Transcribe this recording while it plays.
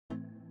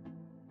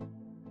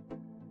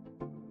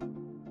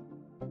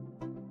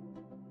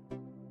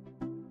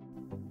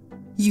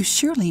You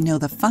surely know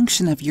the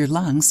function of your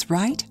lungs,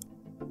 right?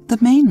 The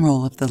main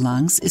role of the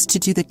lungs is to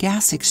do the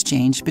gas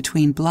exchange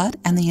between blood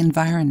and the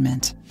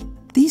environment.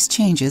 These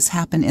changes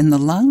happen in the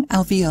lung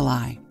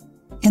alveoli.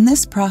 In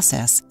this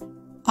process,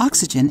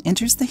 oxygen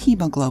enters the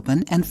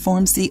hemoglobin and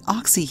forms the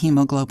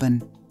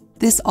oxyhemoglobin.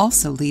 This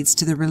also leads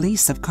to the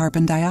release of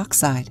carbon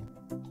dioxide.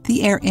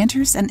 The air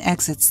enters and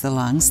exits the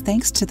lungs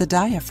thanks to the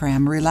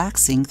diaphragm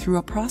relaxing through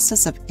a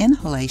process of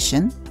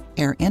inhalation,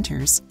 air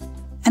enters,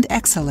 and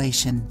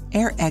exhalation,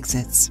 air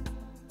exits.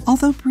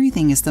 Although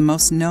breathing is the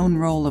most known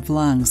role of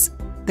lungs,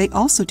 they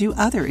also do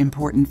other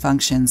important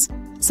functions,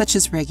 such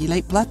as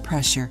regulate blood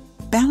pressure,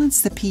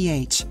 balance the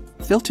pH,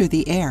 filter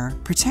the air,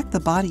 protect the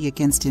body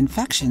against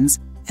infections,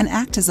 and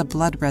act as a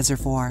blood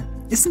reservoir.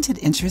 Isn't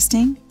it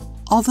interesting?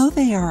 Although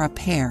they are a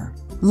pair,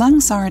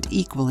 lungs aren't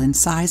equal in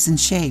size and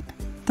shape.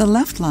 The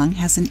left lung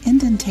has an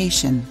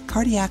indentation,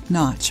 cardiac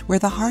notch, where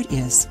the heart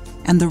is,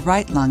 and the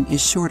right lung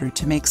is shorter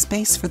to make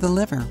space for the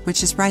liver,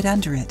 which is right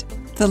under it.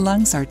 The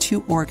lungs are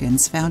two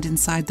organs found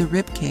inside the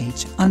rib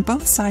cage on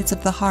both sides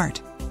of the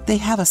heart. They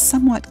have a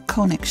somewhat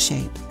conic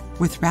shape,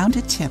 with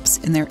rounded tips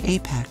in their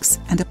apex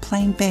and a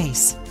plain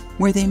base,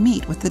 where they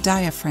meet with the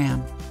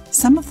diaphragm.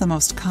 Some of the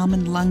most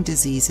common lung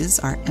diseases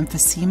are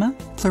emphysema,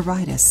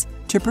 pleuritis,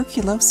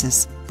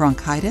 tuberculosis,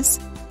 bronchitis,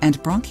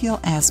 and bronchial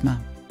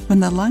asthma. When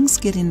the lungs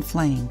get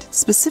inflamed,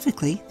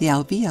 specifically the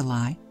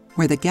alveoli,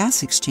 where the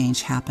gas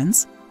exchange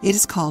happens, it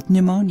is called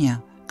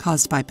pneumonia,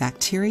 caused by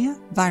bacteria,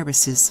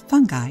 viruses,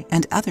 fungi,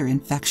 and other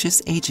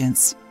infectious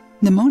agents.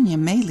 Pneumonia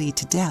may lead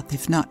to death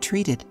if not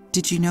treated.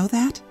 Did you know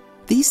that?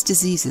 These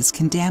diseases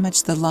can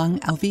damage the lung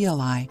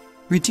alveoli,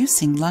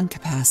 reducing lung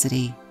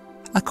capacity.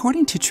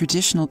 According to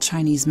traditional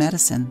Chinese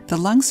medicine, the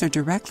lungs are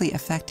directly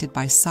affected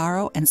by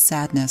sorrow and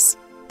sadness.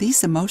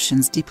 These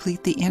emotions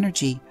deplete the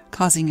energy,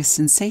 causing a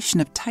sensation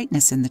of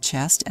tightness in the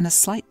chest and a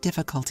slight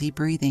difficulty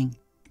breathing.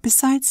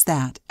 Besides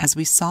that, as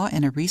we saw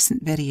in a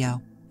recent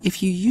video,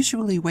 if you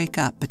usually wake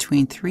up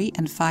between 3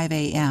 and 5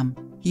 a.m.,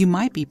 you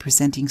might be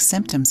presenting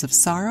symptoms of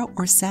sorrow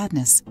or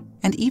sadness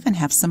and even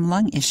have some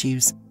lung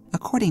issues,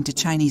 according to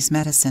Chinese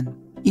medicine.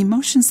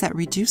 Emotions that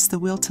reduce the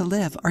will to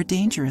live are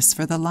dangerous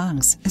for the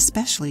lungs,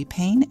 especially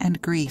pain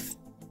and grief.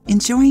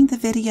 Enjoying the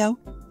video?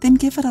 Then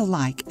give it a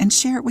like and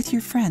share it with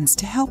your friends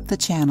to help the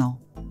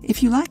channel.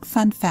 If you like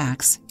fun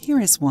facts,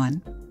 here is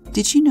one.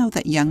 Did you know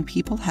that young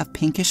people have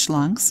pinkish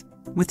lungs?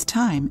 With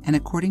time, and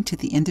according to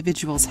the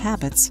individual's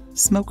habits,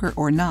 smoker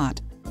or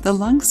not, the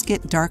lungs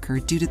get darker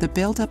due to the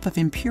buildup of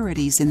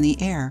impurities in the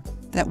air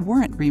that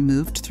weren't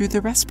removed through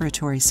the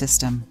respiratory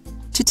system.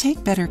 To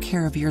take better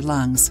care of your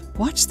lungs,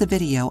 watch the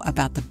video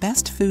about the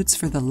best foods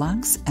for the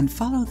lungs and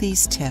follow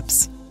these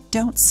tips.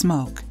 Don't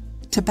smoke.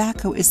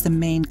 Tobacco is the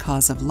main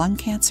cause of lung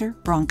cancer,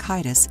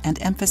 bronchitis, and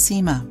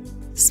emphysema.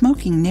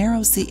 Smoking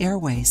narrows the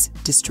airways,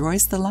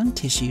 destroys the lung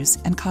tissues,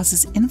 and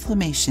causes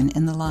inflammation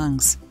in the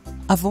lungs.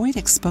 Avoid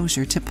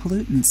exposure to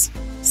pollutants.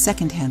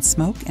 Secondhand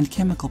smoke and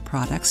chemical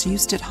products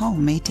used at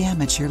home may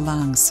damage your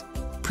lungs.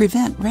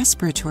 Prevent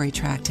respiratory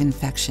tract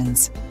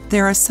infections.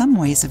 There are some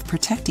ways of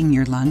protecting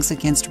your lungs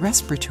against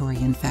respiratory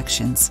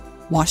infections.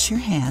 Wash your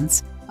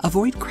hands,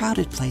 avoid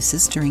crowded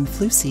places during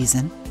flu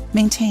season,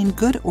 maintain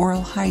good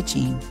oral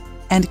hygiene,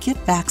 and get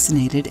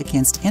vaccinated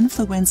against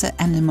influenza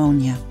and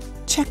pneumonia.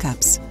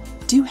 Checkups.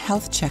 Do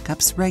health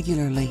checkups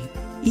regularly,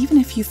 even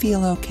if you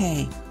feel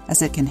okay,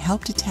 as it can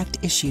help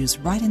detect issues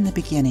right in the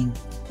beginning.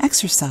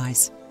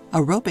 Exercise.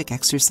 Aerobic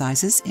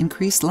exercises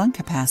increase lung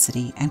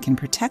capacity and can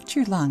protect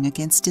your lung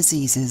against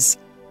diseases.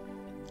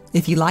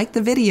 If you liked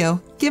the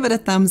video, give it a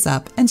thumbs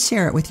up and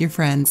share it with your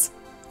friends.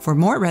 For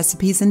more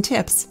recipes and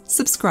tips,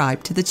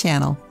 subscribe to the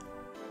channel.